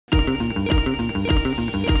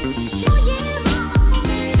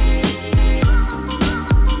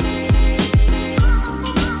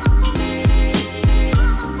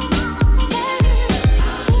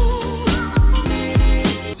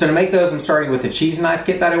So to make those, I'm starting with a cheese knife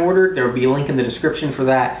kit that I ordered. There will be a link in the description for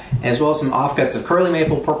that, as well as some offcuts of curly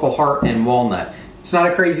maple, purple heart, and walnut. It's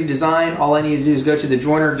not a crazy design. All I need to do is go to the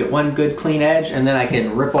jointer, get one good clean edge, and then I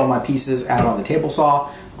can rip all my pieces out on the table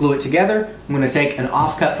saw, glue it together. I'm going to take an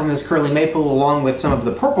offcut from this curly maple along with some of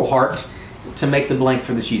the purple heart to make the blank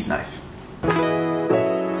for the cheese knife.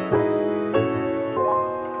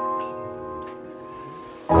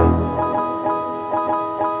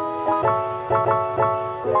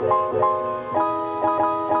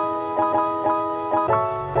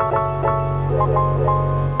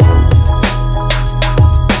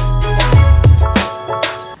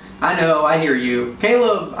 I know, I hear you.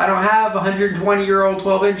 Caleb, I don't have a 120-year-old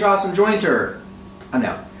 12-inch awesome jointer. I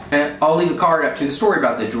know. And I'll leave a card up to the story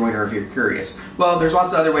about the jointer if you're curious. Well, there's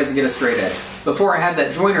lots of other ways to get a straight edge. Before I had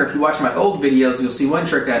that jointer, if you watch my old videos, you'll see one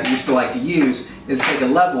trick I used to like to use is take a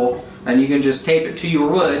level and you can just tape it to your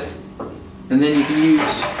wood, and then you can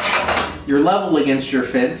use your level against your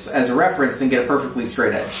fence as a reference and get a perfectly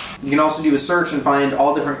straight edge. You can also do a search and find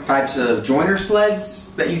all different types of jointer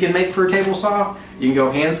sleds that you can make for a table saw. You can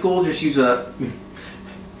go hand school, just use a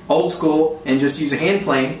old school and just use a hand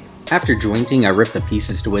plane. After jointing, I ripped the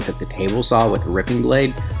pieces to width of the table saw with a ripping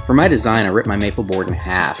blade. For my design, I ripped my maple board in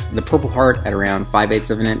half, the purple heart at around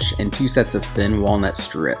 5/8 of an inch, and 2 sets of thin walnut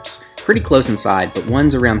strips. Pretty close inside, but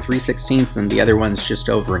one's around 3/16 and the other one's just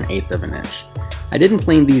over 1/8 of an inch. I didn't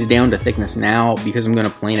plane these down to thickness now because I'm going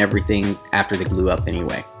to plane everything after they glue up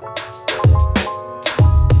anyway.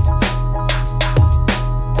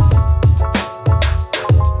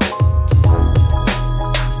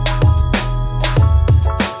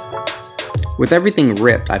 With everything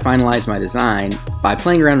ripped, I finalized my design by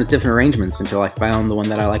playing around with different arrangements until I found the one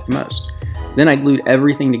that I liked the most. Then I glued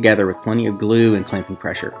everything together with plenty of glue and clamping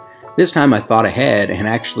pressure. This time I thought ahead and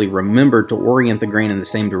actually remembered to orient the grain in the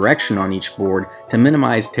same direction on each board to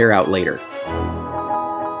minimize tear out later.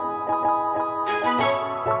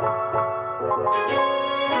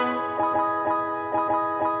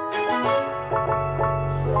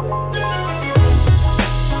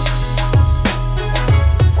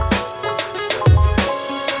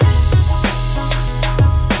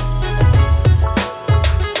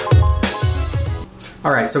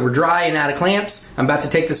 Alright, so we're dry and out of clamps. I'm about to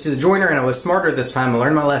take this to the jointer, and I was smarter this time. I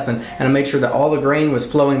learned my lesson, and I made sure that all the grain was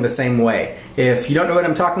flowing the same way. If you don't know what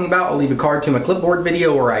I'm talking about, I'll leave a card to my clipboard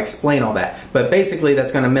video where I explain all that. But basically,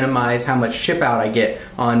 that's going to minimize how much chip out I get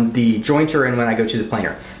on the jointer and when I go to the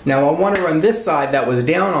planer. Now, I want to run this side that was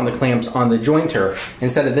down on the clamps on the jointer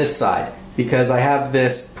instead of this side, because I have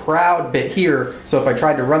this proud bit here, so if I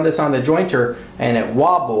tried to run this on the jointer and it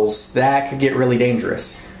wobbles, that could get really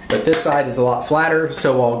dangerous. But this side is a lot flatter,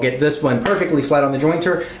 so I'll get this one perfectly flat on the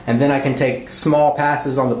jointer, and then I can take small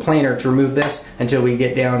passes on the planer to remove this until we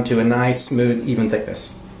get down to a nice, smooth, even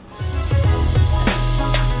thickness.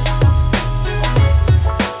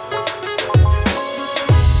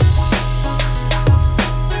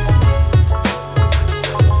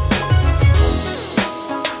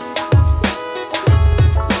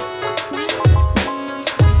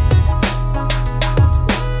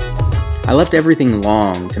 I left everything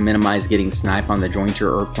long to minimize getting snipe on the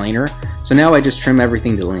jointer or planer, so now I just trim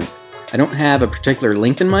everything to length. I don't have a particular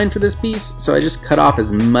length in mind for this piece, so I just cut off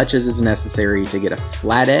as much as is necessary to get a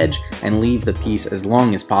flat edge and leave the piece as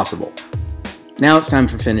long as possible. Now it's time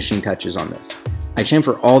for finishing touches on this. I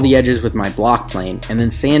chamfer all the edges with my block plane and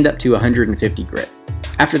then sand up to 150 grit.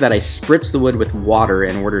 After that, I spritz the wood with water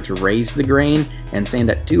in order to raise the grain and sand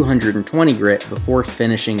at 220 grit before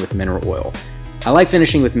finishing with mineral oil. I like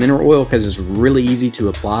finishing with mineral oil because it's really easy to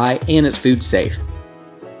apply and it's food safe.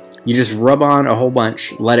 You just rub on a whole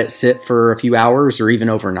bunch, let it sit for a few hours or even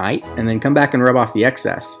overnight, and then come back and rub off the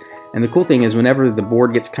excess. And the cool thing is whenever the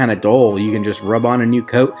board gets kind of dull, you can just rub on a new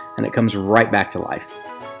coat and it comes right back to life.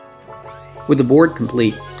 With the board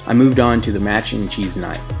complete, I moved on to the matching cheese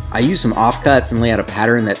knife. I used some offcuts and lay out a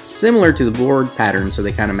pattern that's similar to the board pattern so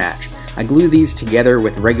they kind of match. I glue these together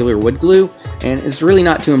with regular wood glue, and it's really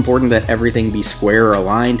not too important that everything be square or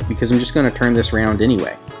aligned because I'm just going to turn this around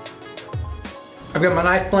anyway. I've got my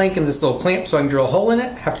knife blank and this little clamp so I can drill a hole in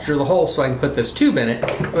it. I have to drill a hole so I can put this tube in it.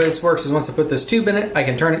 The way this works is once I put this tube in it, I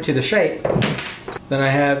can turn it to the shape. Then I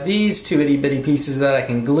have these two itty bitty pieces that I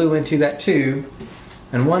can glue into that tube,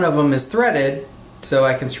 and one of them is threaded so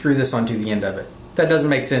I can screw this onto the end of it. If that doesn't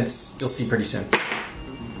make sense, you'll see pretty soon.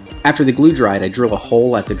 After the glue dried, I drill a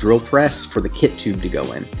hole at the drill press for the kit tube to go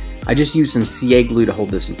in. I just used some CA glue to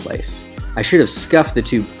hold this in place. I should have scuffed the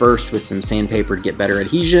tube first with some sandpaper to get better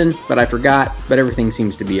adhesion, but I forgot, but everything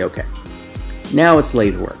seems to be okay. Now it's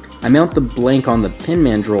lathe work. I mount the blank on the pin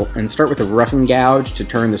mandrel and start with a rough and gouge to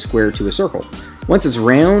turn the square to a circle. Once it's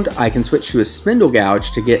round, I can switch to a spindle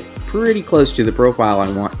gouge to get pretty close to the profile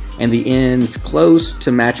I want and the ends close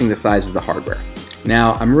to matching the size of the hardware.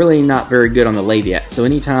 Now, I'm really not very good on the lathe yet, so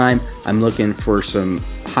anytime I'm looking for some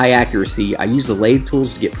high accuracy, I use the lathe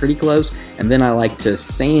tools to get pretty close, and then I like to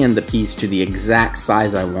sand the piece to the exact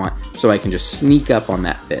size I want so I can just sneak up on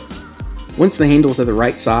that fit. Once the handles are the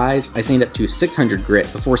right size, I sand up to 600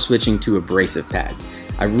 grit before switching to abrasive pads.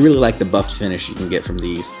 I really like the buffed finish you can get from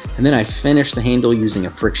these, and then I finish the handle using a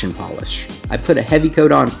friction polish. I put a heavy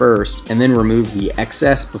coat on first and then remove the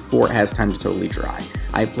excess before it has time to totally dry.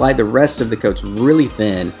 I apply the rest of the coats really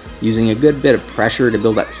thin, using a good bit of pressure to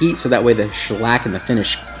build up heat so that way the shellac and the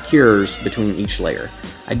finish cures between each layer.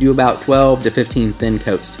 I do about 12 to 15 thin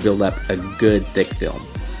coats to build up a good thick film.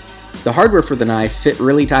 The hardware for the knife fit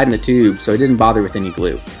really tight in the tube, so I didn't bother with any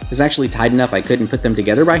glue. It was actually tight enough I couldn't put them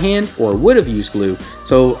together by hand, or would have used glue,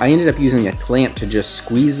 so I ended up using a clamp to just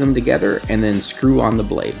squeeze them together and then screw on the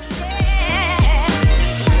blade.